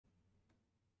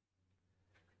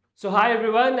So hi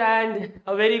everyone and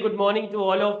a very good morning to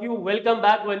all of you. Welcome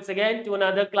back once again to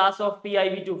another class of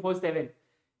PIB 247.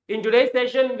 In today's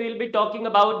session, we'll be talking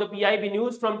about the PIB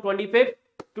news from 25th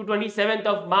to 27th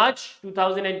of March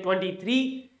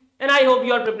 2023. And I hope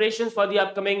your preparations for the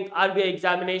upcoming RBI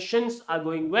examinations are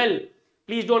going well.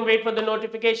 Please don't wait for the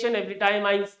notification every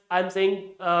time I'm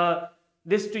saying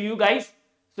this to you guys.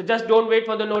 So just don't wait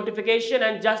for the notification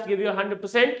and just give your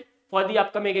 100% for the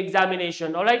upcoming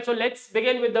examination. All right, so let's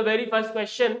begin with the very first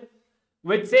question,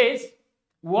 which says,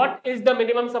 what is the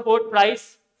minimum support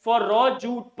price for raw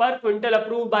jute per quintal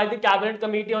approved by the Cabinet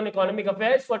Committee on Economic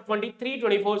Affairs for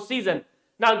 23-24 season?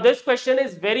 Now, this question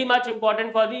is very much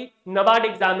important for the NABARD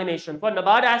examination. For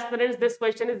NABARD aspirants, this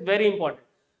question is very important.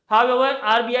 However,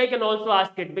 RBI can also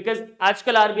ask it because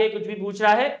आजकल RBI कुछ भी पूछ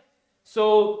रहा है.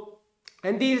 So,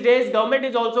 and these days, government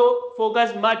is also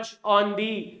focused much on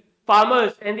the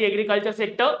farmers and the agriculture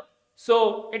sector.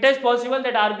 So, it is possible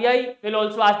that RBI will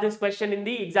also ask this question in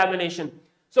the examination.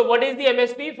 So, what is the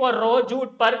MSP for raw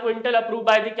jute per quintal approved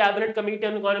by the Cabinet Committee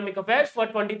on Economic Affairs for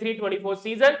 23-24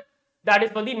 season? That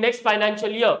is for the next financial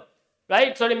year,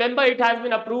 right? So, remember it has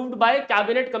been approved by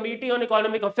Cabinet Committee on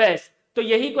Economic Affairs. तो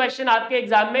यही question आपके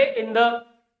exam में in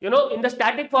the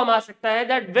static form आ सकता है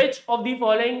that which of the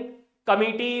following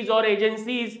committees or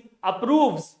agencies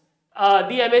approves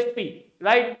the MSP,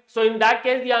 right? So in that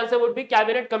case, the answer would be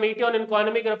Cabinet Committee on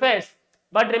Economic Affairs.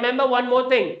 But remember one more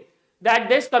thing, that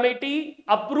this committee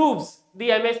approves the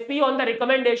MSP on the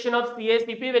recommendation of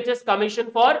CACP, which is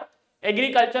Commission for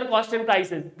Agriculture Cost and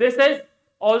Prices. This is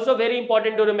also very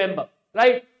important to remember,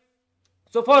 right?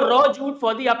 So for raw jute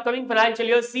for the upcoming financial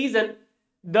year season,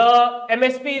 the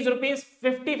MSP is rupees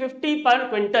 5050 per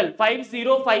quintal,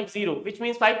 5050, which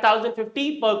means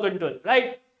 5050 per quintal,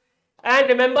 right? And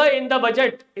remember in the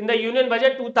budget, in the Union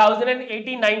Budget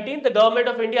 2018-19, the Government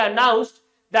of India announced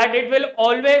that it will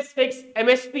always fix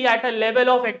MSP at a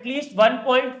level of at least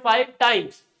 1.5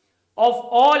 times of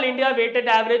all India weighted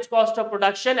average cost of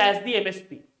production as the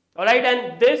MSP, all right?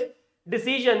 And this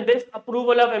decision, this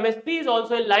approval of MSP is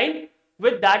also in line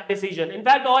with that decision. In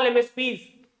fact, all MSPs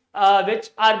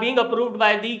which are being approved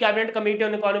by the Cabinet Committee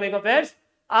on Economic Affairs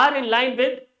are in line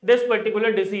with this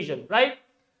particular decision, right?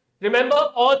 Remember,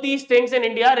 all these things in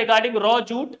India regarding raw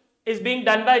jute is being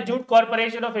done by Jute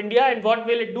Corporation of India, and what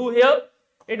will it do here?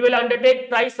 It will undertake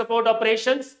price support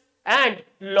operations and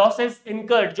losses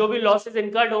incurred. जो भी losses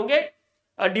incurred होंगे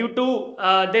due to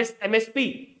this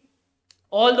MSP,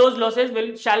 all those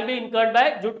losses shall be incurred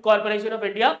by Jute Corporation of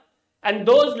India, and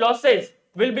those losses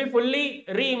will be fully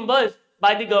reimbursed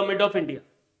by the Government of India.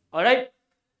 All right.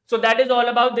 So that is all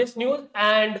about this news.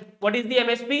 And what is the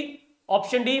MSP?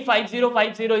 Option D,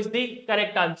 5050 is the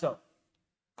correct answer.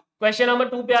 Question number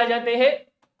 2 पे आ जाते हैं.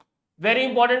 Very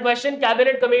important question.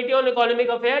 Cabinet Committee on Economic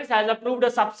Affairs has approved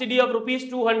a subsidy of rupees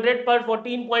 200 per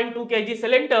 14.2 kg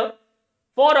cylinder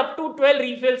for up to 12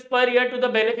 refills per year to the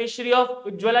beneficiary of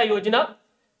Ujjwala Yojana.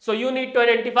 So you need to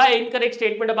identify incorrect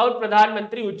statement about Pradhan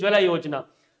Mantri Ujjwala Yojana.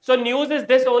 So news is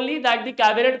this only, that the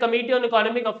Cabinet Committee on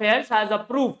Economic Affairs has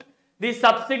approved the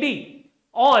subsidy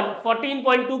on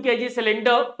 14.2 kg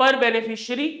cylinder per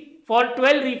beneficiary for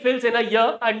 12 refills in a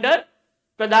year under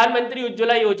Pradhan Mantri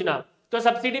Ujjwala Yojana. तो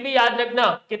subsidy भी याद रखना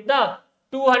कितना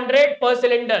 200 per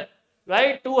cylinder,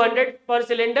 right? 200 per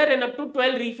cylinder and up to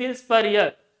 12 refills per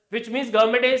year, which means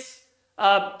government is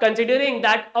considering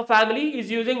that a family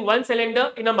is using one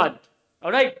cylinder in a month.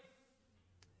 All right.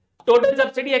 Total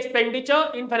subsidy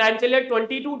expenditure in financial year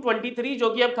 22-23 जो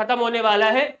कि अब खत्म होने वाला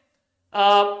है,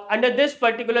 under this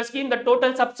particular scheme the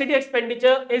total subsidy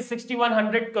expenditure is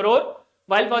 6100 crore,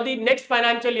 while for the next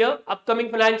financial year, upcoming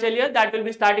financial year, that will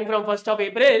be starting from 1st of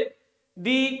April,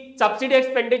 the subsidy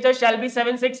expenditure shall be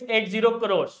 7680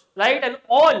 crores, right? And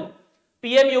all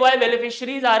PMUI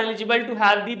beneficiaries are eligible to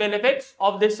have the benefits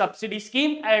of this subsidy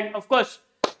scheme, and of course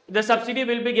the subsidy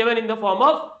will be given in the form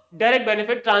of direct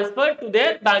benefit transfer to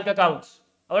their bank accounts.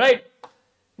 All right.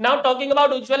 Now talking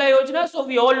about Ujjwala Yojana, so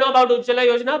we all know about Ujjwala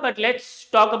Yojana, but let's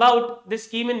talk about this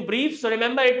scheme in brief. So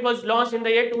remember, it was launched in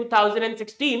the year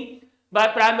 2016 by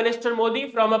Prime Minister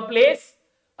Modi from a place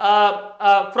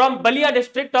from Balia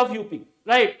district of UP.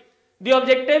 Right. The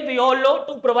objective, we all know,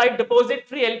 to provide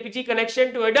deposit-free LPG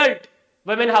connection to adult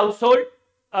women household,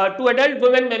 to adult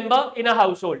women member in a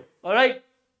household. All right.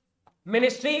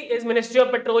 Ministry is Ministry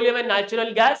of Petroleum and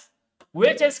Natural Gas,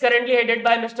 which is currently headed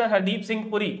by Mr. Hardeep Singh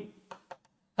Puri.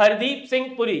 Hardeep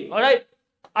Singh Puri. All right.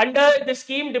 Under the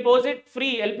scheme,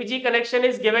 deposit-free LPG connection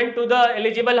is given to the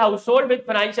eligible household with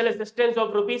financial assistance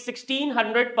of rupees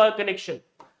 1600 per connection.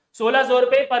 1600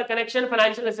 रुपए per connection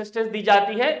financial assistance दी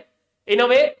जाती है. In a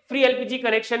way, free LPG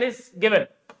connection is given,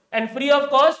 and free of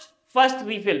cost first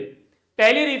refill.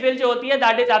 पहली refill जो होती है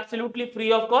that is absolutely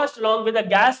free of cost, along with a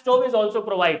gas stove is also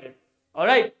provided. All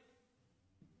right.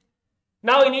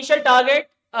 Now initial target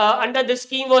under this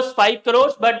scheme was 5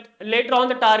 crores, but later on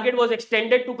the target was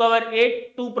extended to cover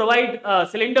 8 to provide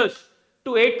cylinders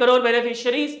to 8 crore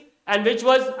beneficiaries, and which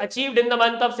was achieved in the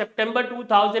month of September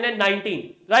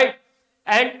 2019, right?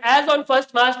 And as on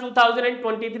 1st March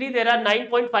 2023, there are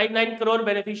 9.59 crore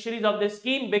beneficiaries of this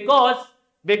scheme because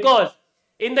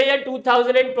in the year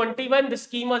 2021, the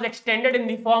scheme was extended in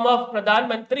the form of Pradhan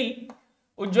Mantri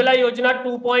Ujjwala Yojana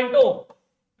 2.0,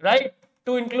 right?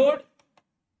 To include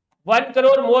 1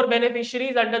 crore more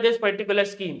beneficiaries under this particular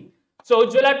scheme. So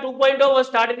Ujjwala 2.0 was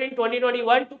started in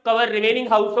 2021 to cover remaining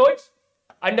households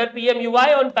under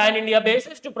PMUY on pan-India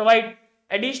basis to provide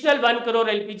additional 1 crore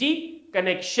LPG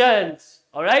connections.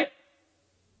 All right.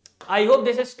 I hope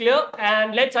this is clear,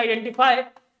 and let's identify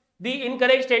the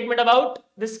incorrect statement about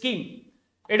the scheme.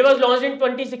 It was launched in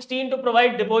 2016 to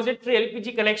provide deposit-free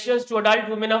LPG connections to adult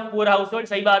women of poor households.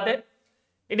 सही बात है.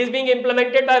 It is being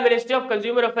implemented by Ministry of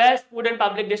Consumer Affairs, Food and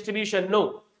Public Distribution.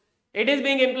 No. It is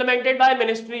being implemented by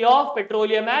Ministry of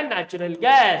Petroleum and Natural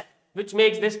Gas, which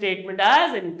makes this statement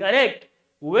as incorrect,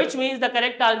 which means the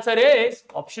correct answer is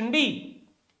option B,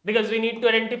 because we need to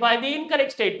identify the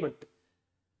incorrect statement.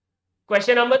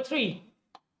 Question number 3.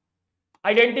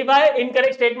 Identify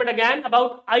incorrect statement again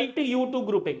about I2U2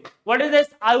 grouping. What is this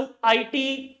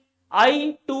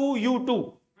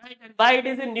I2U2? Right? And why it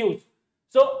is in news?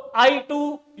 So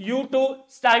I2U2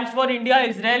 stands for India,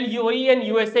 Israel, UAE and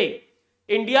USA.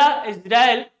 India,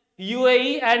 Israel,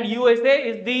 UAE and USA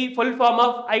is the full form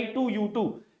of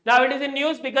I2U2. Now it is in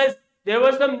news because there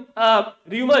were some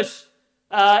rumors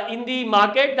in the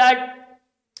market that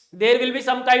there will be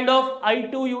some kind of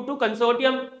I2U2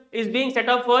 consortium is being set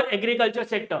up for agriculture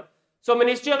sector. So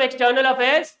Ministry of External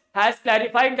Affairs has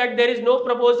clarified that there is no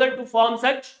proposal to form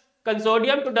such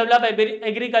consortium to develop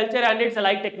agriculture and its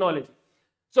allied technology.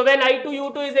 So when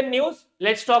I2U2 is in news,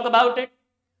 let's talk about it.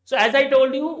 So as I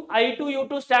told you,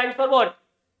 I2U2 stands for what?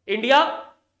 India,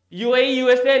 UAE,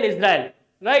 USA and Israel,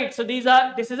 right? So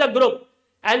this is a group,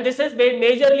 and this is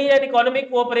majorly an economic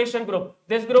cooperation group.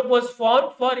 This group was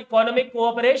formed for economic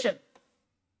cooperation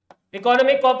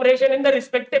in the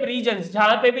respective regions.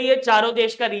 जहाँ पे भी ये चारों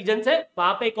देश का regions है,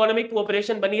 वहाँ पे economic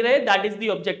cooperation बनी रहे. That is the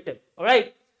objective. All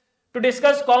right. To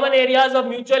discuss common areas of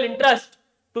mutual interest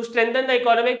to strengthen the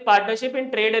economic partnership in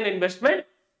trade and investment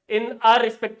in our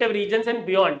respective regions and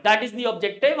beyond. That is the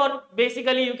objective, or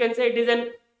basically you can say it is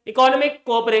an economic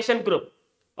cooperation group.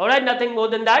 All right, nothing more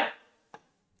than that.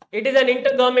 It is an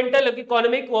intergovernmental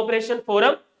economic cooperation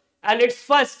forum, and its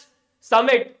first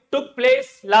summit took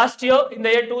place last year in the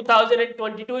year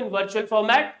 2022 in virtual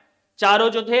format. चारों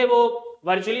जो थे वो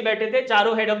virtually बैठे थे,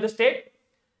 चारों head of the state.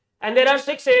 And there are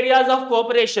 6 areas of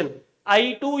cooperation.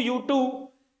 I2U2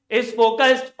 is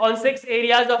focused on 6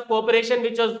 areas of cooperation,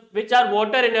 which are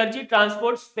water, energy,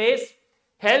 transport, space,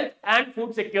 health and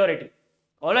food security.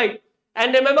 All right.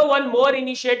 And remember one more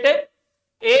initiative,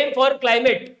 aim for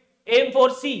climate, aim for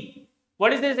C.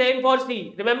 What is this aim for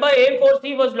C? Remember, aim for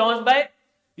C was launched by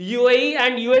UAE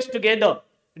and US together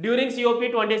during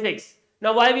COP26.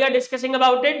 Now why we are discussing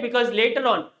about it? Because later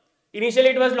on, initially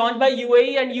it was launched by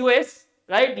UAE and US,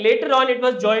 right? Later on it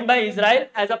was joined by Israel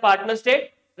as a partner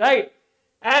state, right?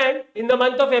 And in the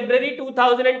month of February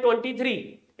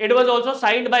 2023, it was also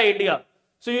signed by India.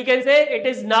 So you can say it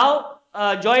is now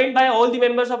joined by all the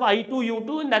members of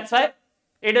I2U2, and that's why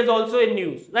it is also in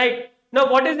news, right?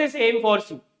 Now what is this aim for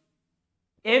C?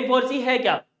 Aim for C hai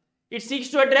kya? It seeks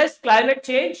to address climate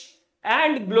change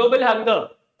and global hunger.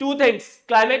 Two things,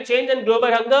 climate change and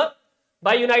global hunger,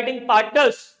 by uniting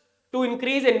partners to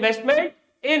increase investment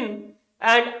in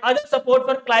and other support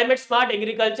for climate smart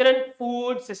agriculture and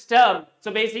food system.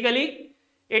 So basically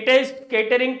it is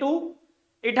catering to,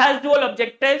 it has dual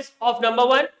objectives of number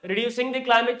 1, reducing the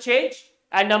climate change,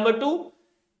 and number 2,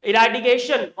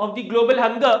 eradication of the global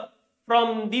hunger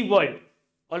from the world.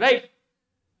 All right.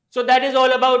 So that is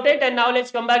all about it. And now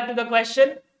let's come back to the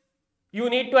question.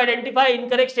 You need to identify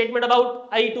incorrect statement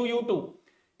about I2U2.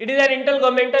 It is an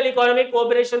intergovernmental economic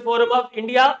cooperation forum of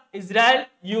India, Israel,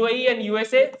 UAE and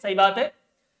USA. Sahi baat hai.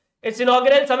 Its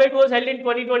inaugural summit was held in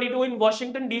 2022 in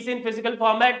Washington DC in physical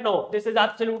format. No, this is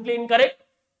absolutely incorrect,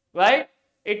 right?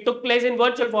 It took place in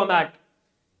virtual format.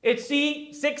 Its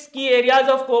 6 key areas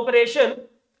of cooperation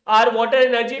are water,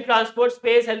 energy, transport,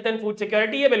 space, health and food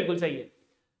security. ये बिल्कुल सही है.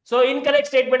 So incorrect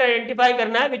statement identify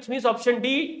करना है, which means option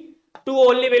D, 2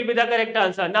 only will be the correct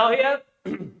answer. Now here,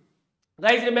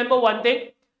 guys, remember one thing.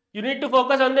 You need to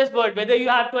focus on this word, whether you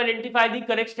have to identify the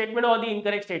correct statement or the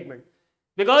incorrect statement.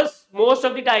 Because most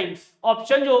of the times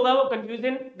option जो होगा वो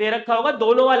confusion दे रखा होगा,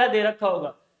 दोनों वाला दे रखा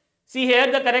होगा. See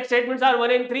here the correct statements are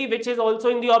 1 and 3 which is also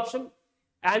in the option,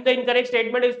 and the incorrect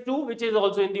statement is 2 which is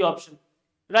also in the option,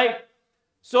 right?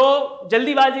 So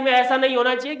जल्दीबाजी में ऐसा नहीं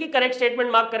होना चाहिए कि correct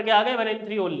statement मार्क करके आ गए 1 and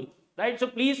 3 only, right? So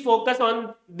please focus on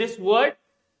this word,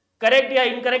 correct या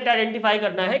incorrect identify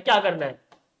करना है, क्या करना है.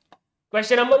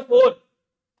 Question number 4.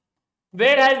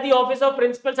 Where has the Office of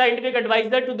Principal Scientific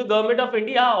Advisor to the Government of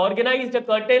India organized a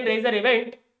curtain raiser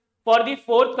event for the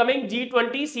forthcoming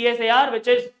G20 CSAR, which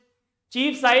is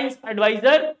Chief Science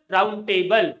Advisor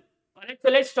Roundtable? Alright, so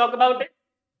let's talk about it.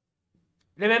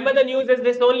 Remember the news is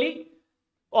this only.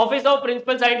 Office of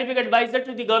Principal Scientific Advisor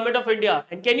to the Government of India.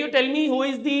 And can you tell me who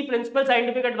is the Principal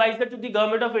Scientific Advisor to the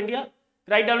Government of India?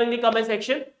 Write down in the comment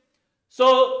section.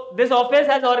 So this office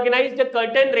has organized a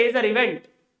curtain raiser event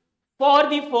for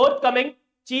the forthcoming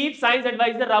Chief Science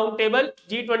Advisor Roundtable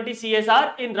G20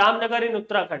 CSR in Ramnagar in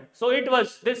Uttarakhand. So it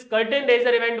was, this curtain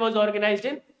raiser event was organized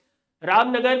in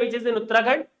Ramnagar, which is in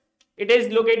Uttarakhand. It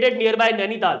is located nearby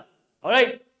Nainital.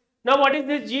 Alright. Now what is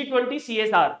this G20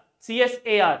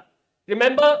 CSAR?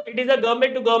 Remember, it is a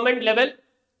government to government level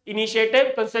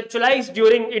initiative conceptualized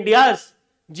during India's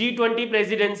G20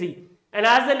 presidency. And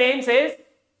as the name says,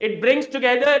 it brings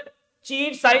together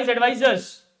chief science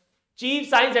advisors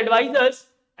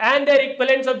and their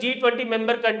equivalents of G20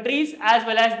 member countries as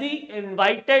well as the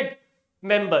invited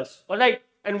members. Alright.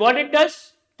 And what it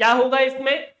does? क्या होगा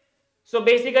इसमें? So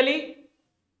basically,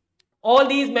 all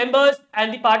these members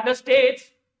and the partner states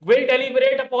will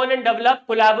deliberate upon and develop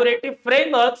collaborative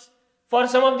frameworks for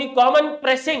some of the common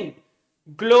pressing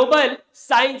global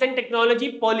science and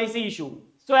technology policy issue.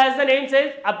 So as the name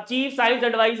says, अब chief science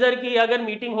advisor की अगर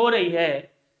meeting हो रही है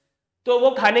तो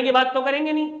वो खाने की बात तो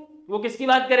करेंगे नहीं, वो किसकी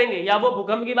बात करेंगे, या वो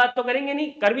भूकंप की बात तो करेंगे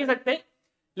नहीं, कर भी सकते,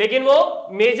 लेकिन वो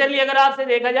मेजरली अगर आपसे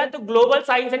देखा जाए तो global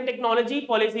science and technology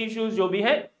policy issues जो भी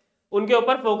है उनके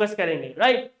ऊपर फोकस करेंगे,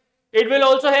 right. It will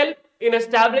also help in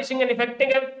establishing an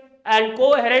effective and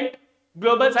coherent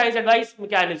global science advice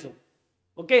mechanism.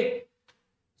 Okay,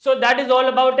 so that is all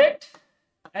about it.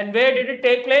 And where did it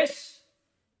take place?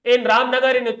 in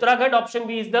Ramnagar in Uttarakhand. Option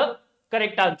B is the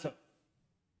correct answer.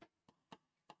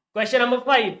 Question number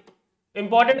 5.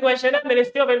 Important question.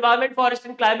 Ministry of Environment, Forest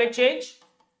and Climate Change,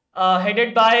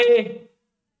 headed by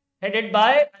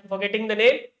I'm forgetting the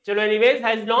name. Chalo, anyways,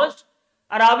 has launched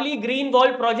Aravali Green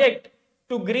Wall project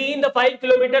to green the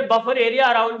 5-kilometer buffer area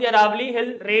around the Aravali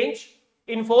Hill Range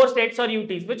in 4 states or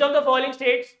UTs. Which of the following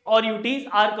states or UTs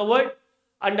are covered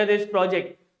under this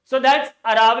project? So that's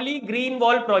Aravali Green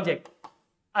Wall project.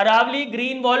 Aravali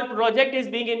Green Wall project is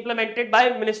being implemented by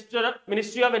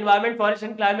Ministry of Environment, Forest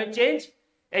and Climate Change,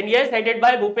 and yes, headed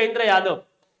by Bhupendra Yadav.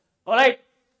 Alright.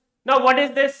 Now what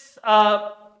is this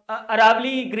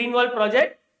Aravali Green Wall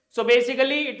project? So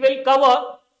basically it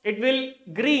will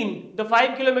green the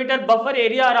 5-kilometer buffer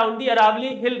area around the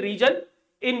Aravali Hill region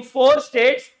in 4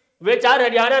 states, which are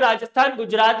Haryana, Rajasthan,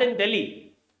 Gujarat and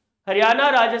Delhi.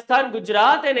 Haryana, Rajasthan,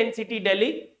 Gujarat and NCT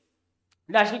Delhi,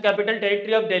 National Capital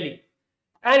Territory of Delhi.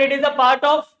 And it is a part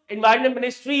of Environment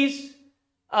Ministry's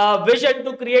vision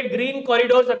to create green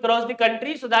corridors across the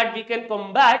country so that we can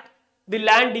combat the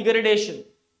land degradation.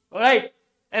 Alright.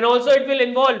 And also it will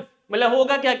involve, मतलब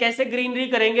होगा क्या, कैसे greenery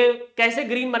करेंगे, कैसे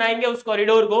green बनाएंगे उस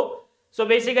corridor को. So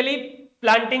basically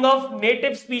planting of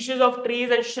native species of trees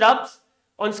and shrubs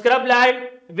on scrub land,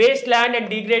 wasteland and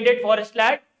degraded forest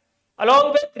land,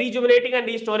 along with rejuvenating and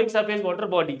restoring surface water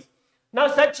bodies. Now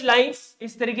such lines,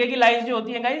 इस तरीके की lines जो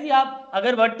होती हैं guys, ये आप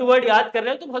अगर word to word याद कर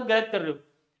रहे हो तो बहुत गलत कर रहे हो.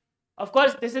 Of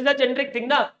course, this is a generic thing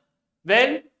ना.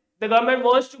 When the government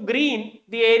wants to green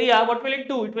the area, what will it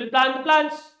do? It will plant the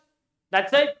plants.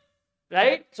 That's it,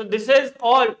 right? So this is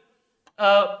all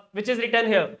which is written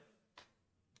here.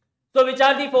 So which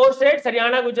are the 4 states?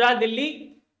 Haryana, Gujarat,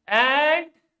 Delhi, and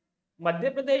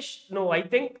Madhya Pradesh. No, I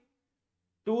think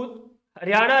 2.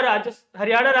 Haryana,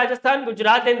 Rajasthan,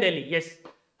 Gujarat, and Delhi. Yes.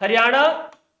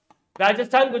 Haryana,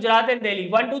 Rajasthan, Gujarat and Delhi.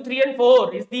 1, 2, 3 and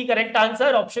 4 is the correct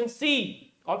answer. Option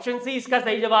C. Option C इसका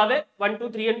सही जवाब है. 1, 2,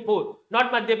 3 and 4.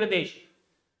 Not Madhya Pradesh.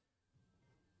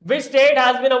 Which state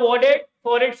has been awarded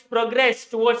for its progress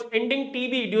towards ending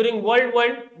TB during World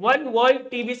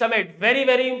TB Summit? Very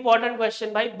very important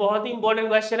question भाई, बहुत ही important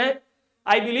question है.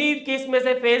 I believe कि इसमें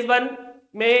से phase 1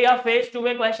 में या phase 2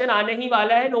 में question आने ही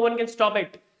वाला है. No one can stop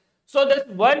it. So this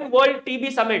One World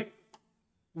TB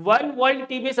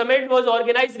Summit was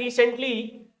organized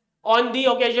recently on the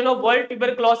occasion of World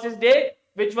Tuberculosis Day,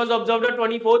 which was observed on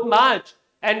 24th March.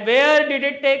 And where did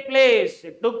it take place?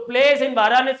 It took place in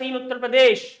Varanasi in Uttar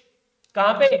Pradesh.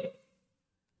 कहाँ पे?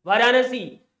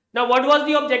 Varanasi. Now what was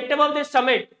the objective of this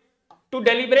summit? to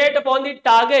deliberate upon the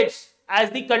targets as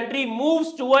the country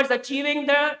moves towards achieving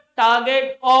the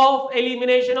target of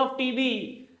elimination of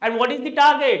TB. And what is the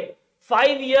target?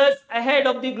 5 years ahead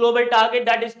of the global target,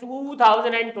 that is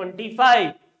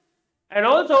 2025. And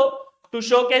also to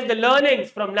showcase the learnings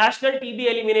from National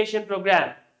TB Elimination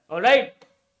Program. Alright.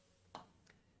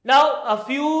 Now, a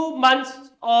few months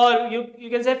or you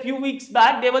can say a few weeks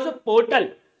back, there was a portal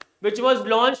which was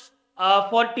launched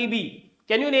for TB.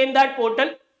 Can you name that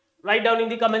portal? Write down in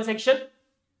the comment section.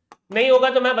 नहीं होगा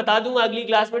तो मैं बता दूंगा अगली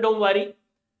class में, don't worry.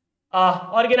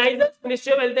 Organizers,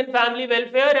 Ministry of Health and Family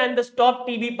Welfare and the Stop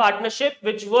TB Partnership,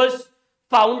 which was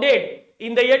founded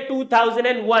in the year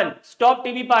 2001. Stop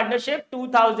TB Partnership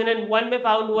 2001 में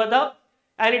found हुआ था,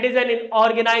 and it is an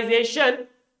organization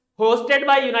hosted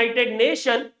by United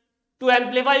Nations to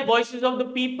amplify voices of the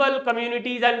people,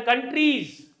 communities and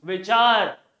countries which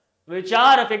are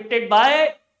affected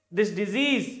by this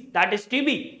disease, that is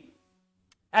TB.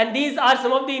 And these are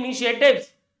some of the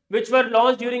initiatives which were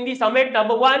launched during the summit.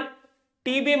 Number 1,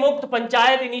 TB Mukt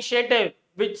Panchayat initiative,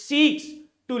 which seeks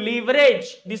to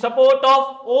leverage the support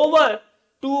of over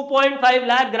 2.5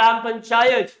 lakh gram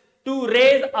panchayats to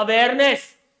raise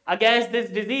awareness against this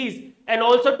disease and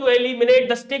also to eliminate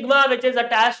the stigma which is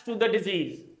attached to the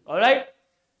disease. Alright.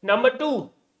 Number 2,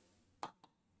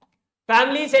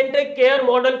 family-centric care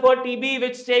model for TB,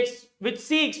 which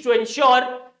seeks to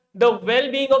ensure the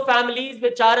well-being of families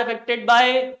which are affected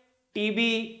by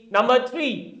TB. Number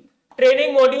 3,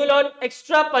 training module on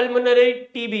extrapulmonary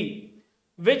TB,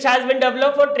 which has been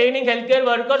developed for training healthcare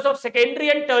workers of secondary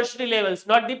and tertiary levels,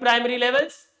 not the primary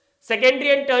levels,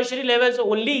 secondary and tertiary levels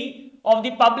only of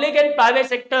the public and private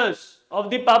sectors, of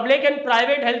the public and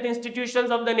private health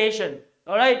institutions of the nation.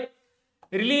 Alright.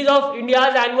 Release of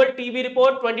India's annual TB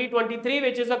report 2023,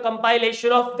 which is a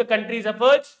compilation of the country's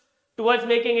efforts towards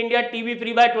making India TB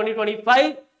free by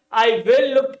 2025. I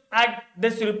will look at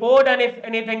this report, and if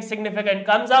anything significant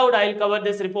comes out, I'll cover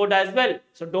this report as well.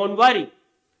 So don't worry.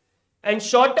 And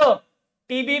shorter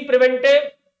TB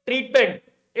preventive treatment.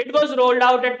 It was rolled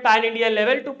out at pan-India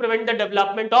level to prevent the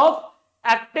development of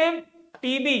active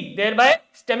TB, thereby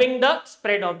stemming the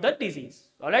spread of the disease.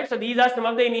 Alright, so these are some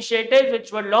of the initiatives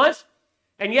which were launched.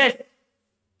 And yes,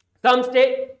 one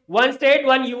state,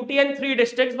 1 UT and 3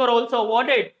 districts were also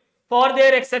awarded for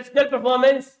their exceptional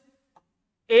performance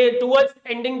towards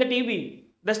ending the TB.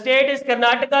 The state is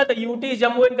Karnataka, the UT is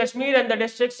Jammu and Kashmir, and the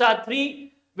districts are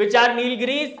 3, which are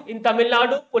Nilgiris in Tamil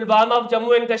Nadu, Pulwama of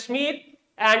Jammu and Kashmir,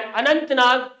 and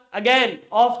Anantnag again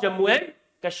of Jammu and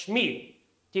Kashmir.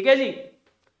 ठीक है जी?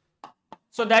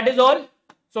 So that is all.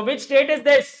 So which state is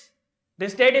this?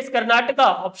 This state is Karnataka.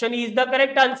 Option E is the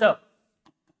correct answer.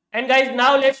 And guys,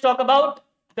 now let's talk about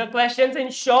the questions in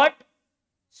short.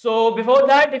 So before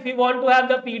that, if you want to have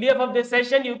the PDF of this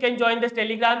session, you can join this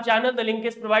Telegram channel. The link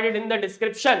is provided in the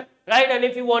description, right? And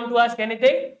if you want to ask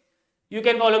anything, you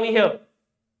can follow me here.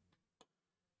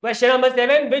 Question number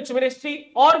 7, which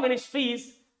ministry or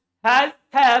ministries have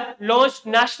launched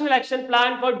National Action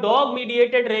Plan for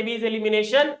Dog-Mediated Rabies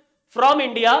Elimination from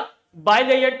India by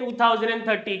the year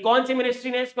 2030? कौन सी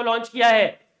ministry ने इसको launch किया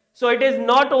है? So it is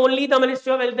not only the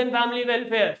Ministry of Health and Family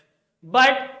Welfare,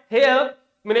 but here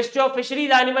Ministry of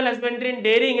Fisheries, Animal Husbandry and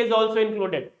Dairying is also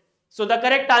included. So the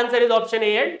correct answer is option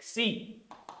A and C.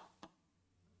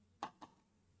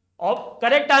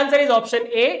 Correct answer is option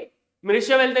A,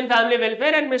 Ministry of Health and Family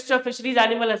Welfare and Ministry of Fisheries,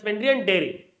 Animal Husbandry and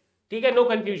Dairying. ठीक है, no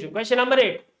confusion. Question number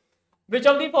 8. Which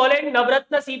of the following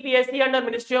Navratna CPSE under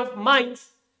Ministry of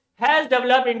Mines has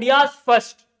developed India's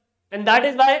first, and that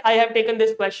is why I have taken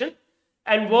this question,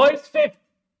 and world's 5th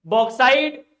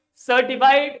bauxite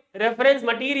certified reference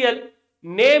material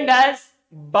named as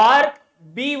Bark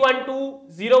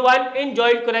B1201 in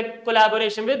joint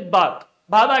collaboration with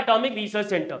Bhabha Atomic Research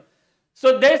Center.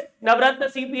 So this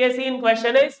Navratna CPSE in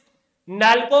question is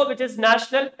NALCO, which is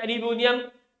National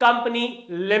Aluminium Company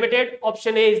Limited.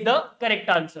 Option A is the correct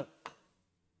answer.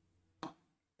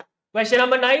 Question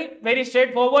number 9, very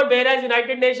straightforward. Whereas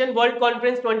United Nations World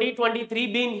Conference 2023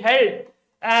 being held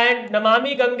and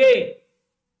Namami Gange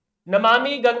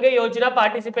Yojana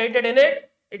participated in it.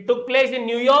 It took place in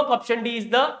New York. Option D is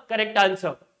the correct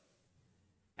answer.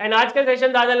 And आज का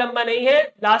session ज़्यादा लंबा नहीं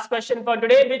है. Last question for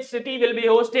today. Which city will be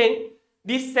hosting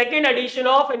the second edition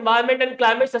of Environment and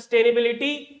Climate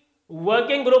Sustainability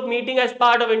Working Group meeting as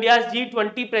part of India's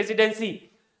G20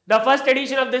 presidency? The first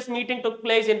edition of this meeting took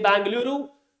place in Bangalore,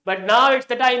 but now it's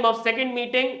the time of second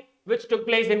meeting, which took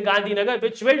place in Gandhinagar,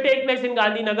 which will take place in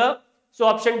Gandhinagar. So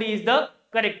option D is the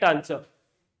correct answer.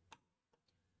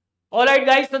 Alright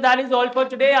guys, so that is all for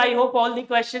today. I hope all the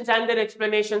questions and their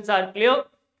explanations are clear.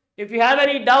 If you have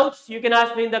any doubts, you can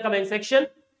ask me in the comment section.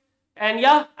 And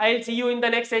yeah, I'll see you in the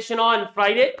next session on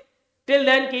Friday. Till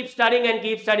then, keep studying and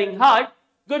keep studying hard.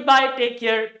 Goodbye, take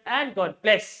care, and God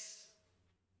bless.